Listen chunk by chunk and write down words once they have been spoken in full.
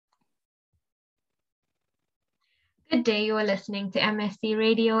Good day, you are listening to MSC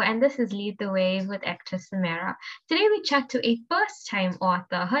Radio, and this is Lead the Way with actress Samara. Today we chat to a first time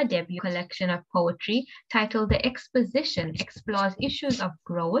author. Her debut collection of poetry, titled The Exposition, explores issues of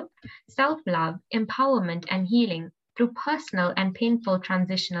growth, self love, empowerment, and healing through personal and painful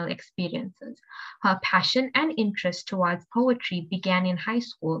transitional experiences. Her passion and interest towards poetry began in high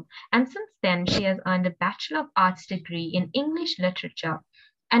school, and since then she has earned a Bachelor of Arts degree in English Literature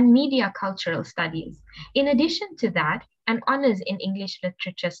and Media Cultural Studies. In addition to that, an honors in English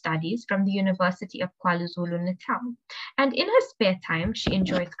Literature Studies from the University of KwaZulu-Natal. And in her spare time, she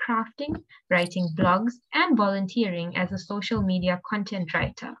enjoys crafting, writing blogs, and volunteering as a social media content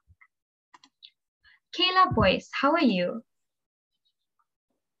writer. Kayla Boyce, how are you?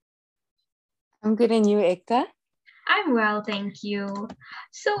 I'm good, and you, Ekta? I'm well, thank you.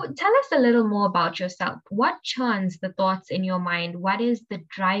 So tell us a little more about yourself. What churns the thoughts in your mind? What is the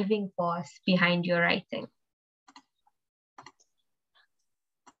driving force behind your writing?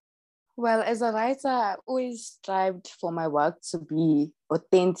 Well, as a writer, I always strived for my work to be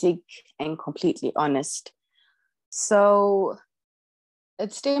authentic and completely honest. So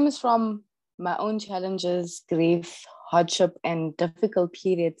it stems from my own challenges, grief, hardship, and difficult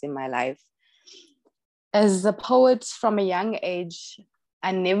periods in my life. As a poet from a young age,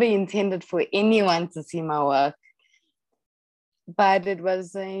 I never intended for anyone to see my work, but it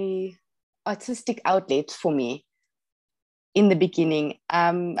was an artistic outlet for me in the beginning.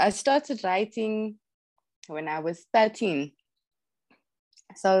 I started writing when I was 13.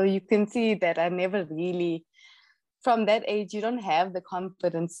 So you can see that I never really, from that age, you don't have the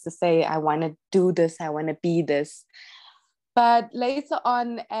confidence to say, I want to do this, I want to be this. But later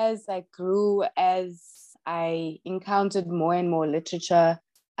on, as I grew, as I encountered more and more literature,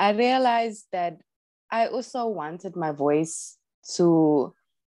 I realized that I also wanted my voice to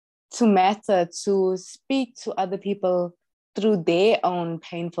matter, to speak to other people through their own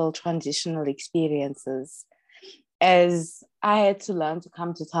painful transitional experiences, as I had to learn to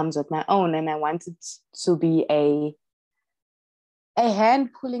come to terms with my own. And I wanted to be a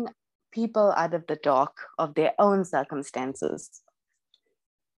hand pulling people out of the dark of their own circumstances.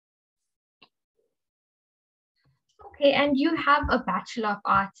 Okay, and you have a Bachelor of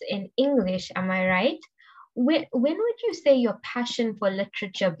Arts in English, am I right? When would you say your passion for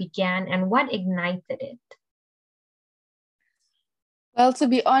literature began and what ignited it? Well, to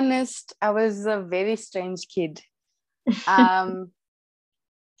be honest, I was a very strange kid.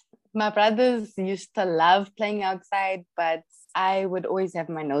 My brothers used to love playing outside, but I would always have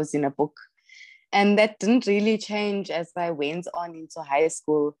my nose in a book. And that didn't really change as I went on into high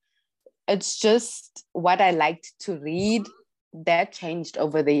school. It's just what I liked to read that changed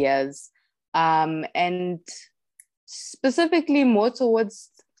over the years. And specifically more towards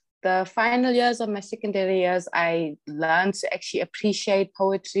the final years of my secondary years, I learned to actually appreciate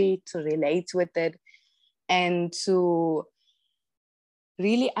poetry, to relate with it, and to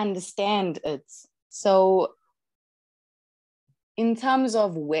really understand it. So in terms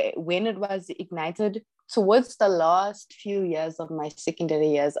of when it was ignited, towards the last few years of my secondary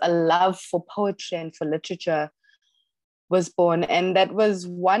years, a love for poetry and for literature was born. And that was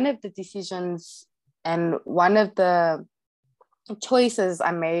one of the decisions and one of the choices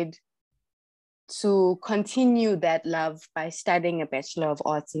I made to continue that love by studying a Bachelor of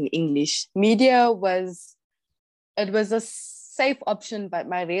Arts in English. Media was a safe option, but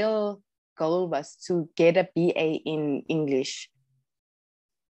my real goal was to get a BA in English.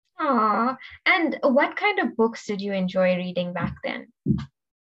 Aww. And what kind of books did you enjoy reading back then?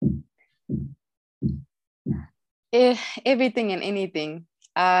 Everything and anything.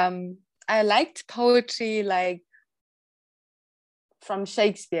 I liked poetry, like from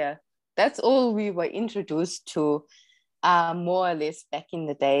Shakespeare. That's all we were introduced to, more or less back in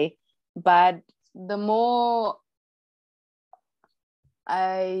the day. But the more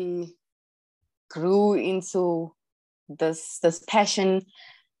I grew into this passion,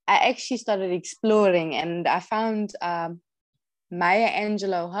 I actually started exploring, and I found Maya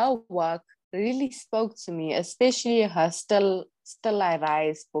Angelou, her work really spoke to me, especially her Still I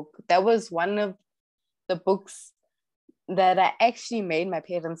Rise book. That was one of the books that I actually made my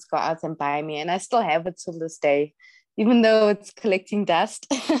parents go out and buy me, and I still have it till this day, even though it's collecting dust.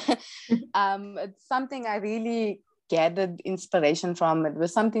 It's something I really gathered inspiration from. It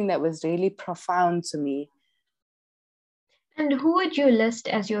was something that was really profound to me. And who would you list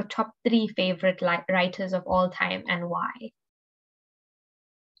as your top 3 favorite writers of all time and why?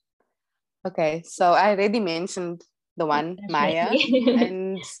 Okay, so I already mentioned the one, Maya,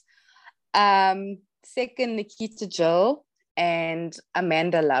 and second, Nikita Gill and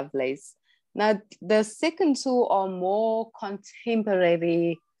Amanda Lovelace. Now, the second two are more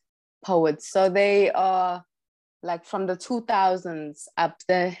contemporary poets. So they are like from the 2000s up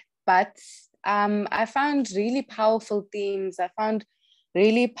there. But I found really powerful themes. I found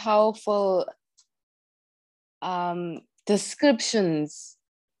really powerful descriptions.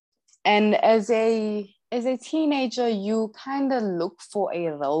 And as a teenager, you kind of look for a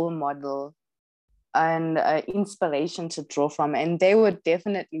role model and inspiration to draw from. And they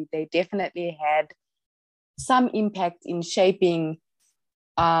definitely had some impact in shaping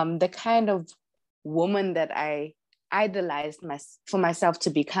the kind of woman that I idolized for myself to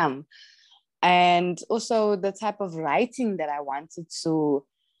become. And also the type of writing that I wanted to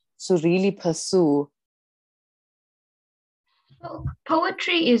really pursue. So,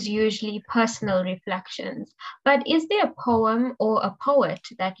 poetry is usually personal reflections, but is there a poem or a poet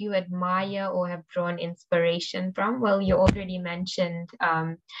that you admire or have drawn inspiration from? Well, you already mentioned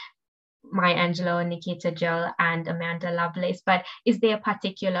Maya Angelou, Nikita Gill, and Amanda Lovelace, but is there a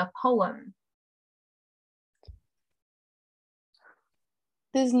particular poem?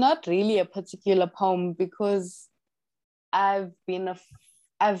 There's not really a particular poem because I've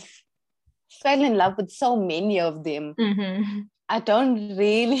fell in love with so many of them. Mm-hmm. I don't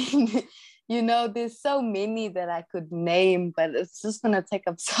really, there's so many that I could name, but it's just gonna take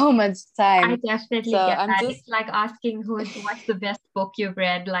up so much time. I definitely So get I'm that. just It's like asking what's the best book you've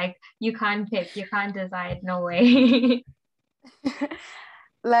read. Like you can't pick, you can't decide. No way.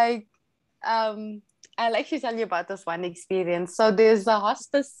 like, I'll actually tell you about this one experience. So there's a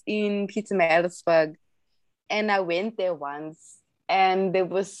hospice in Pietermaritzburg, and I went there once, and there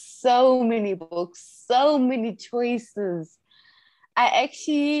was so many books, so many choices. I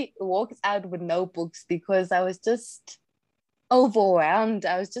actually walked out with no books because I was just overwhelmed.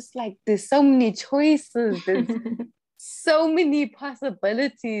 I was just like, there's so many choices, there's so many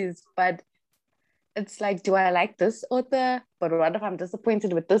possibilities, but it's like, do I like this author? But what if I'm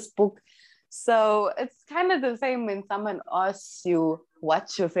disappointed with this book? So it's kind of the same when someone asks you,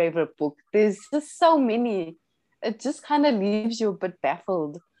 what's your favorite book? There's just so many. It just kind of leaves you a bit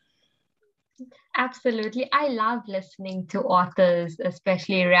baffled. Absolutely. I love listening to authors,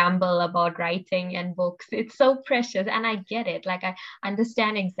 especially ramble about writing and books. It's so precious, and I get it. Like, I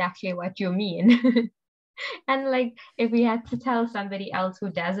understand exactly what you mean. And like, if we had to tell somebody else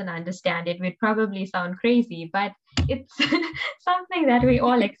who doesn't understand it, we'd probably sound crazy, but it's something that we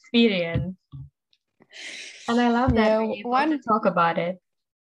all experience. And I love that Yeah, we're able to talk about it.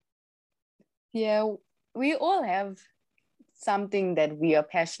 yeah, we all have something that we are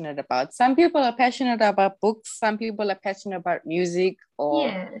passionate about. Some people are passionate about books, some people are passionate about music or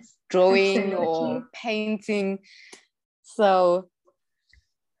Yes, drawing absolutely. or painting. So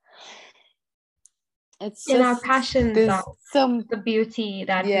it's And our just, passions are there's some, the beauty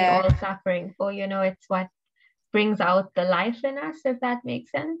that we yeah, all suffering for. It's what brings out the life in us, if that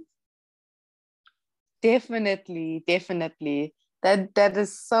makes sense. definitely. That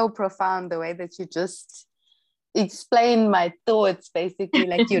is so profound, the way that you just explain my thoughts, basically,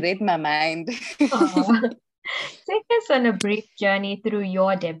 like you read my mind. Aw. Take us on a brief journey through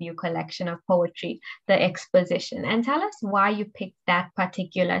your debut collection of poetry, The Exposition, and tell us why you picked that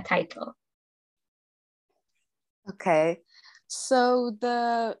particular title. Okay. So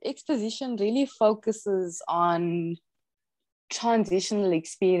the exposition really focuses on transitional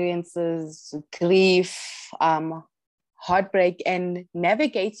experiences, grief, heartbreak, and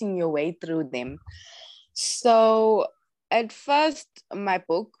navigating your way through them. So at first, my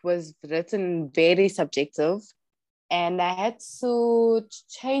book was written very subjective, and I had to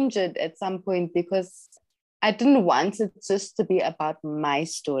change it at some point because I didn't want it just to be about my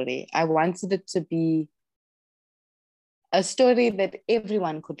story. I wanted it to be a story that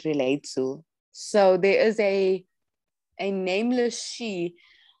everyone could relate to. So there is a nameless she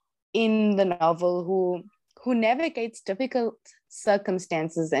in the novel who navigates difficult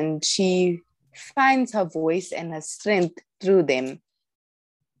circumstances, and she finds her voice and her strength through them.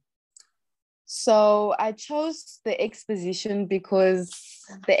 So I chose the exposition because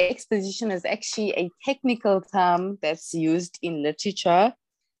the exposition is actually a technical term that's used in literature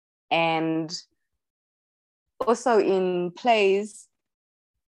and also in plays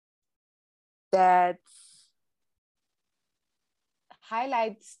that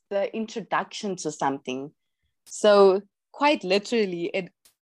highlights the introduction to something. So quite literally, it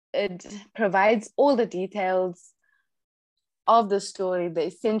provides all the details of the story, the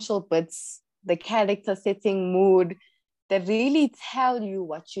essential bits, the character setting, mood, that really tell you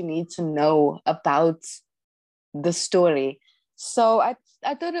what you need to know about the story. So I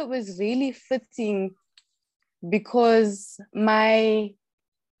thought it was really fitting because my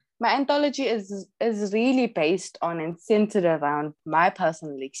my anthology is really based on and centered around my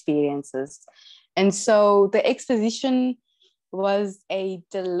personal experiences. And so the exposition was a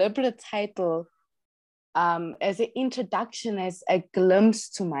deliberate title, as an introduction, as a glimpse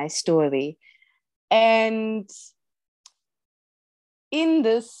to my story. And in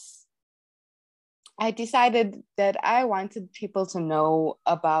this, I decided that I wanted people to know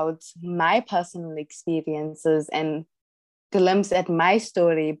about my personal experiences and glimpse at my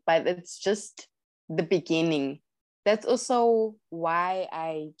story, but it's just the beginning. That's also why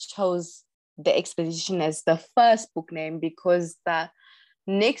I chose the exposition as the first book name, because the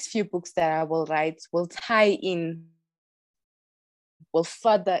next few books that I will write will tie in, will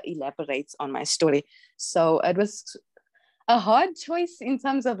further elaborate on my story. So it was a hard choice in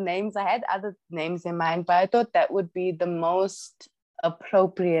terms of names. I had other names in mind, but I thought that would be the most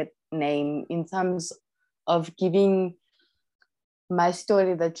appropriate name in terms of giving my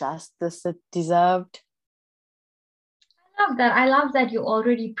story the justice it deserved. I love that you're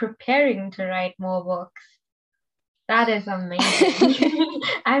already preparing to write more books. That is amazing.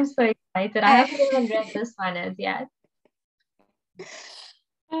 I'm so excited. I haven't even read this one as yet.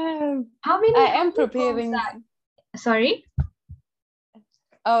 How many? I am preparing. Sorry?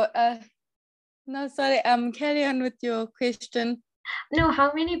 Oh, no, sorry. Carry on with your question. No,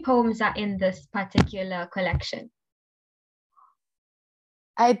 how many poems are in this particular collection?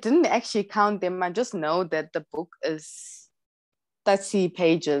 I didn't actually count them. I just know that the book is 30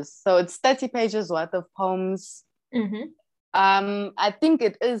 pages. So it's 30 pages worth of poems. Mm-hmm. I think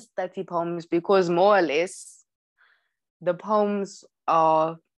it is 30 poems because more or less the poems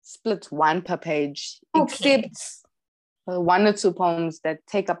are split one per page, except one or two poems that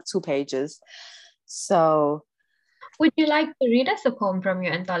take up 2 pages. So would you like to read us a poem from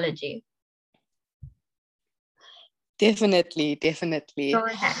your anthology? Definitely. Go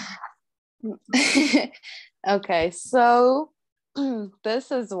ahead. Okay, so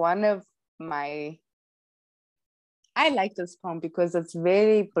this is one of my... I like this poem because it's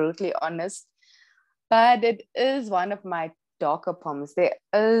very brutally honest, but it is one of my darker poems. There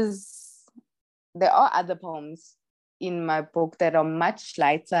are other poems in my book that are much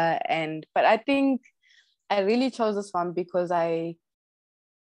lighter, but I think I really chose this one because I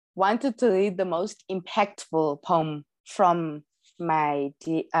wanted to read the most impactful poem from my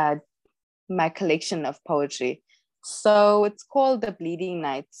collection of poetry. So it's called The Bleeding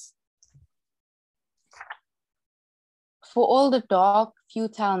Nights. For all the dark,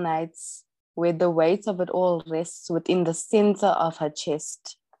 futile nights where the weight of it all rests within the center of her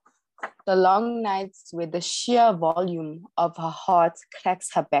chest, the long nights where the sheer volume of her heart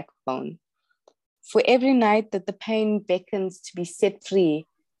cracks her backbone, for every night that the pain beckons to be set free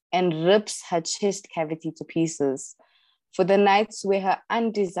and rips her chest cavity to pieces, for the nights where her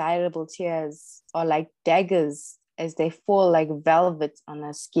undesirable tears are like daggers as they fall like velvet on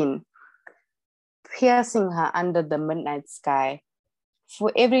her skin, piercing her under the midnight sky,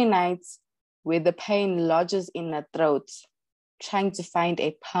 for every night where the pain lodges in her throat, trying to find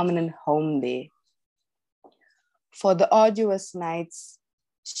a permanent home there. For the arduous nights,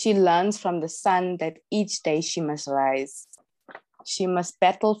 she learns from the sun that each day she must rise. She must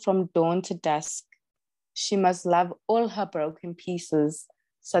battle from dawn to dusk. She must love all her broken pieces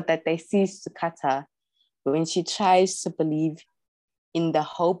so that they cease to cut her when she tries to believe in the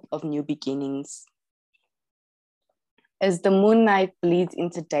hope of new beginnings. As the moonlight bleeds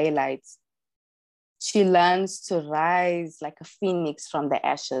into daylight, she learns to rise like a phoenix from the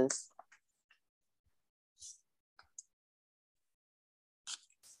ashes.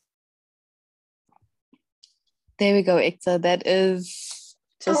 There we go, Hector. That is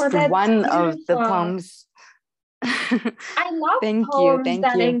just one beautiful. Of the poems. I love poems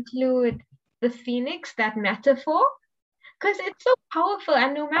that include the phoenix, that metaphor, because it's so powerful.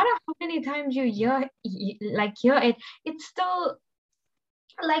 And no matter how many times you hear it, it's still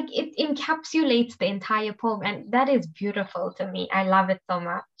like it encapsulates the entire poem, and that is beautiful to me. I love it so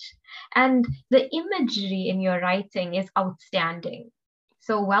much. And the imagery in your writing is outstanding.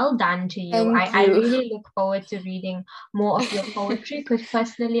 So well done to you. I really look forward to reading more of your poetry because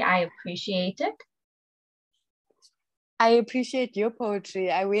personally I appreciate it. I appreciate your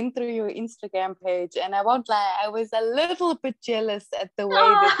poetry. I went through your Instagram page and I won't lie, I was a little bit jealous at the way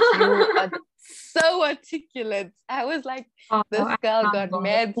that you are so articulate. I was like, this girl got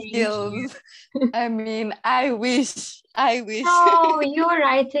mad skills. I mean, I wish. No, your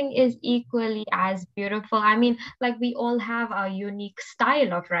writing is equally as beautiful. I mean, like we all have our unique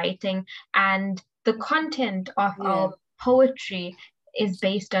style of writing, and the content of our poetry is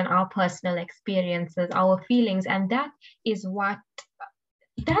based on our personal experiences, our feelings, and that is what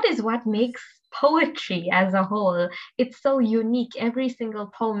that is what makes poetry as a whole. It's so unique. Every single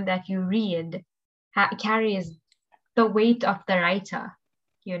poem that you read carries the weight of the writer,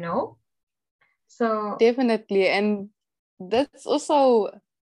 you know? So, Definitely. And that's also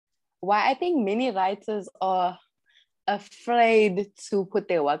why I think many writers are afraid to put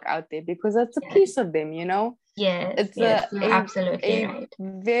their work out there, because it's a yes, piece of them, you know? yes, It's yes, you're absolutely a right.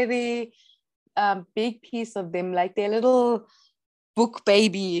 very big piece of them, like their little book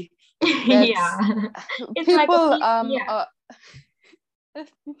baby that Yeah. It's like a people piece, yeah. are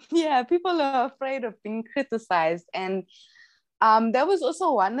yeah, people are afraid of being criticized. And that was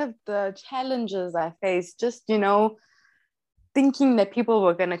also one of the challenges I faced, just, you know, thinking that people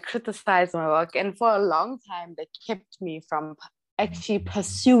were going to criticize my work. And for a long time, that kept me from actually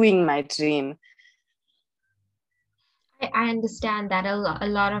pursuing my dream. I understand that a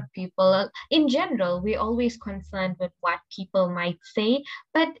lot of people, in general, we're always concerned with what people might say,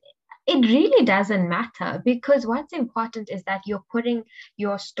 but it really doesn't matter because what's important is that you're putting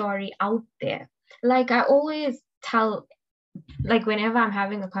your story out there. Like I always tell, like whenever I'm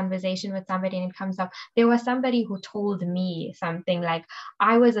having a conversation with somebody and it comes up, there was somebody who told me something like,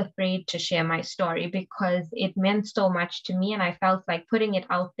 I was afraid to share my story because it meant so much to me and I felt like putting it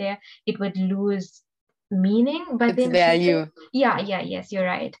out there, it would lose meaning. But Its then she said, value. yes, you're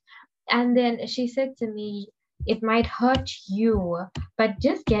right. And then she said to me, it might hurt you, but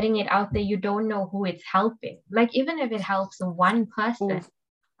just getting it out there, you don't know who it's helping. Like even if it helps one person,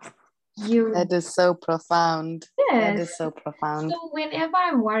 Ooh, you that is so profound. That yes. is so profound. So whenever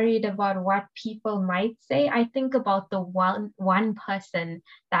I'm worried about what people might say, I think about the one person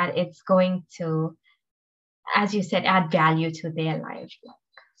that it's going to, as you said, add value to their life.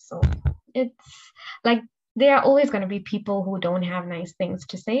 So it's like there are always going to be people who don't have nice things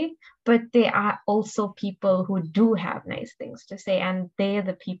to say, but there are also people who do have nice things to say, and they're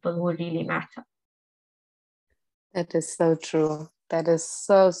the people who really matter. That is so true. That is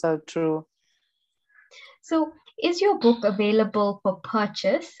so, so true. So, is your book available for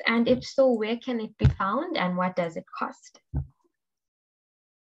purchase? And if so, where can it be found and what does it cost?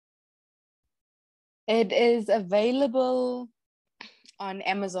 It is available on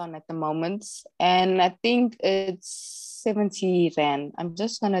Amazon at the moment, and I think it's 70 Rand. I'm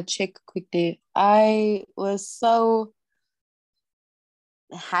just gonna check quickly. I was so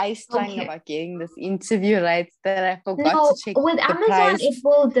high strung Okay. about getting this interview right that I forgot to No, check with the Amazon, price. it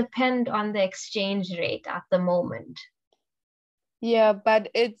will depend on the exchange rate at the moment. Yeah,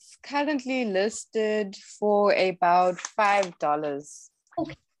 but it's currently listed for about $5.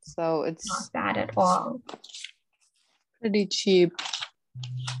 Okay, So not bad at all. pretty cheap.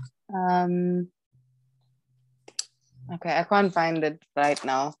 Um, okay, I can't find it right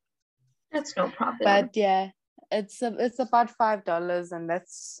now. That's no problem. But yeah, it's about $5, and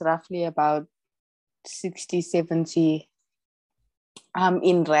that's roughly about 60, 70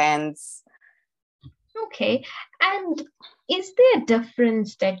 in rands. Okay. And is there a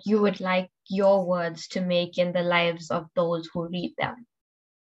difference that you would like your words to make in the lives of those who read them?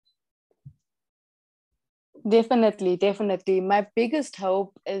 Definitely, definitely. My biggest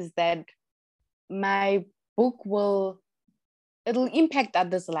hope is that my book it'll impact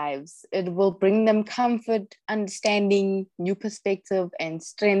others' lives. It will bring them comfort, understanding, new perspective, and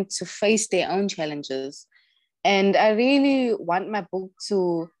strength to face their own challenges. And I really want my book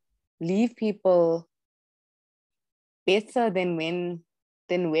to leave people better than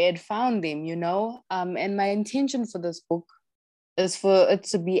where it found them, you know. And my intention for this book is for it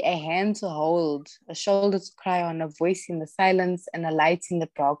to be a hand to hold, a shoulder to cry on, a voice in the silence, and a light in the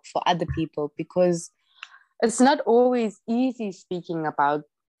dark for other people, because it's not always easy speaking about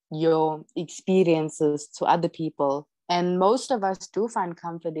your experiences to other people. And most of us do find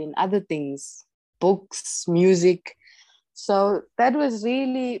comfort in other things, books, music. So that is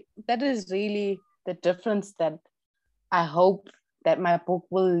really the difference that I hope that my book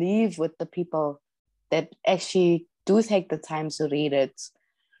will leave with the people that actually do take the time to read it.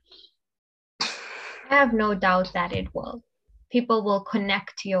 I have no doubt that it will. People will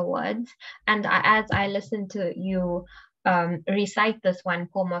connect to your words. And as I listen to you recite this one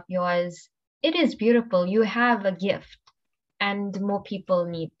poem of yours, it is beautiful. You have a gift, and more people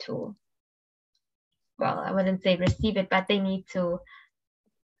need to, well, I wouldn't say receive it, but they need to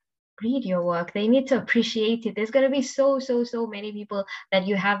read your work. They need to appreciate it. There's going to be so many people that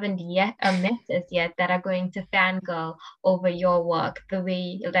you haven't yet met as yet that are going to fangirl over your work the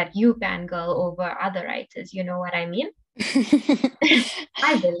way that you fangirl over other writers. You know what I mean?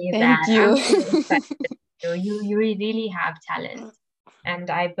 I believe that. Thank you. I'm so excited. You really have talent, and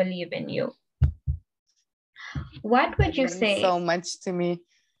I believe in you. What would you It means say? so much to me.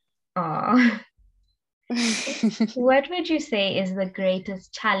 Aw. What would you say is the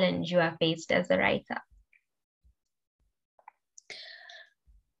greatest challenge you have faced as a writer?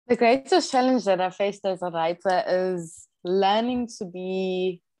 The greatest challenge that I faced as a writer is learning to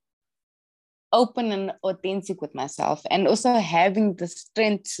be open and authentic with myself, and also having the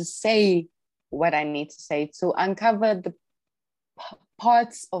strength to say what I need to say, to uncover the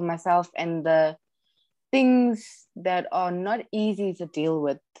parts of myself and the things that are not easy to deal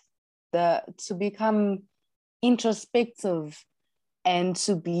with, to become introspective and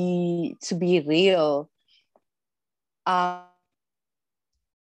to be real.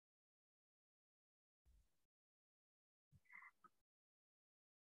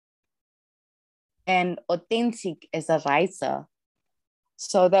 And authentic as a writer.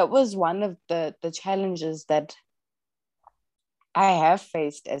 So that was one of the challenges that I have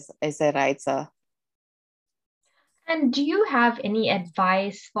faced as a writer. And do you have any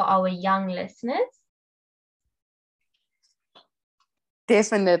advice for our young listeners?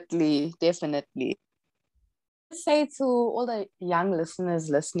 Definitely. Say to all the young listeners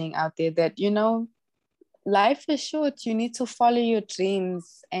listening out there that, life is short. You need to follow your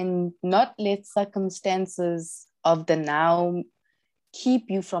dreams and not let circumstances of the now keep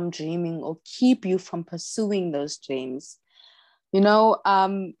you from dreaming or keep you from pursuing those dreams.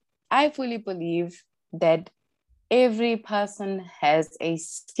 I fully believe that every person has a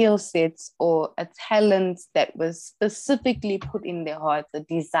skill set or a talent that was specifically put in their hearts, a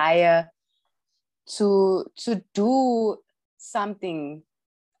desire to do something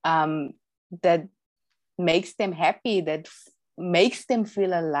that makes them happy, that makes them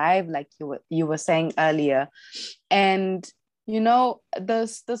feel alive, like you were saying earlier. And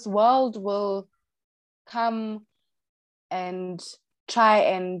this world will come and try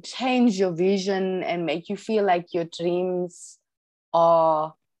and change your vision and make you feel like your dreams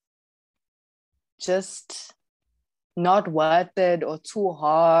are just not worth it or too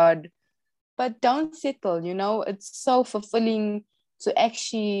hard. But don't settle, it's so fulfilling to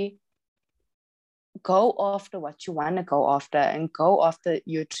actually go after what you want to go after and go after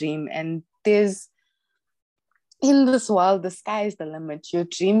your dream. And in this world, the sky is the limit. Your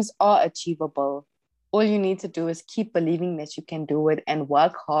dreams are achievable. All you need to do is keep believing that you can do it and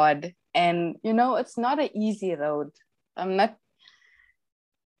work hard. And, it's not an easy road. I'm not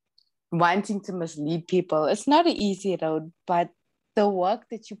wanting to mislead people. It's not an easy road, but the work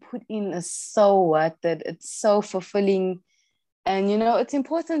that you put in is so worth it. It's so fulfilling. And, it's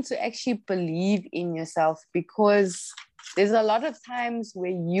important to actually believe in yourself, because there's a lot of times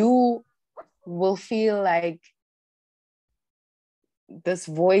where you will feel like this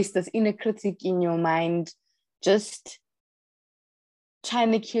voice, this inner critic in your mind, just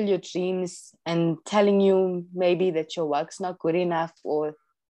trying to kill your dreams and telling you maybe that your work's not good enough, or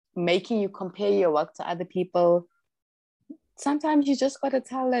making you compare your work to other people. Sometimes you just got to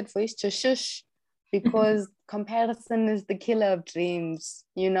tell that voice to shush, because comparison is the killer of dreams.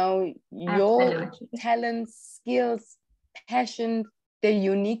 Your Absolutely. talents, skills, passion, they're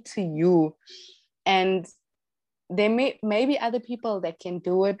unique to you. And there may be other people that can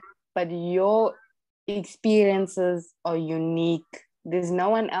do it, but your experiences are unique. There's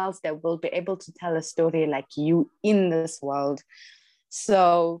no one else that will be able to tell a story like you in this world.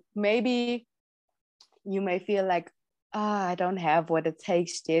 So maybe you may feel like, I don't have what it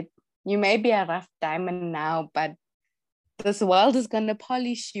takes yet. You may be a rough diamond now, but this world is going to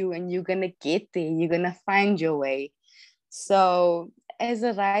polish you and you're going to get there. You're going to find your way. So as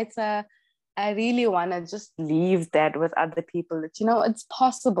a writer, I really want to just leave that with other people, that, it's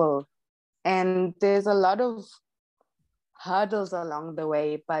possible. And there's a lot of hurdles along the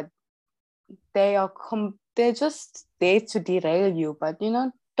way, but they're just there to derail you. But,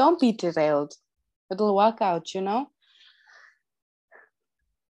 don't be derailed. It'll work out,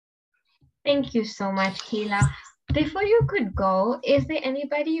 Thank you so much, Keela. Before you could go, is there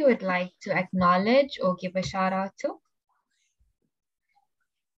anybody you would like to acknowledge or give a shout out to?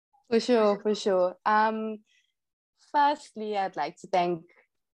 For sure. Firstly, I'd like to thank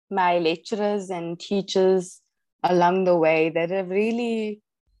my lecturers and teachers along the way that have really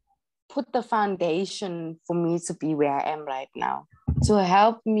put the foundation for me to be where I am right now, to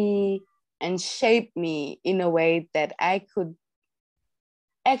help me and shape me in a way that I could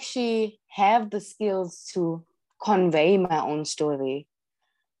actually have the skills to convey my own story.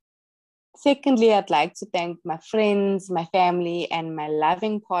 Secondly, I'd like to thank my friends, my family, and my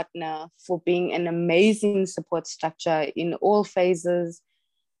loving partner for being an amazing support structure in all phases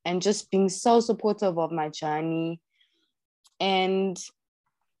and just being so supportive of my journey. And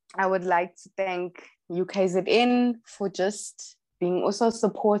I would like to thank UKZN for just being also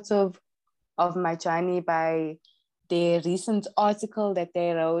supportive of my journey by their recent article that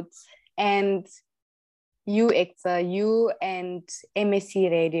they wrote. And you, Hector, you and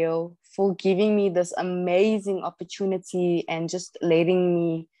MSC Radio for giving me this amazing opportunity and just letting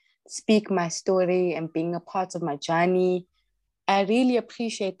me speak my story and being a part of my journey. I really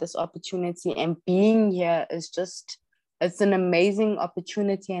appreciate this opportunity, and being here is just, it's an amazing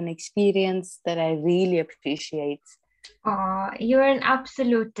opportunity and experience that I really appreciate. You're an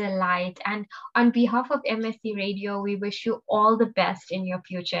absolute delight. And on behalf of MSC Radio, we wish you all the best in your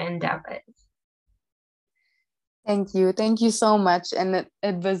future endeavors. Thank you. Thank you so much. And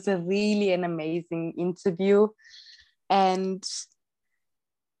it was really an amazing interview. And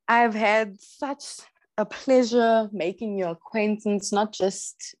I've had such a pleasure making your acquaintance, not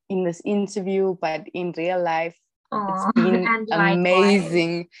just in this interview, but in real life. It's been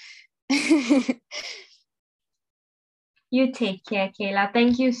amazing. You take care, Kayla.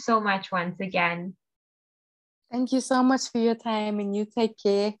 Thank you so much once again. Thank you so much for your time, and you take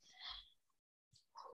care.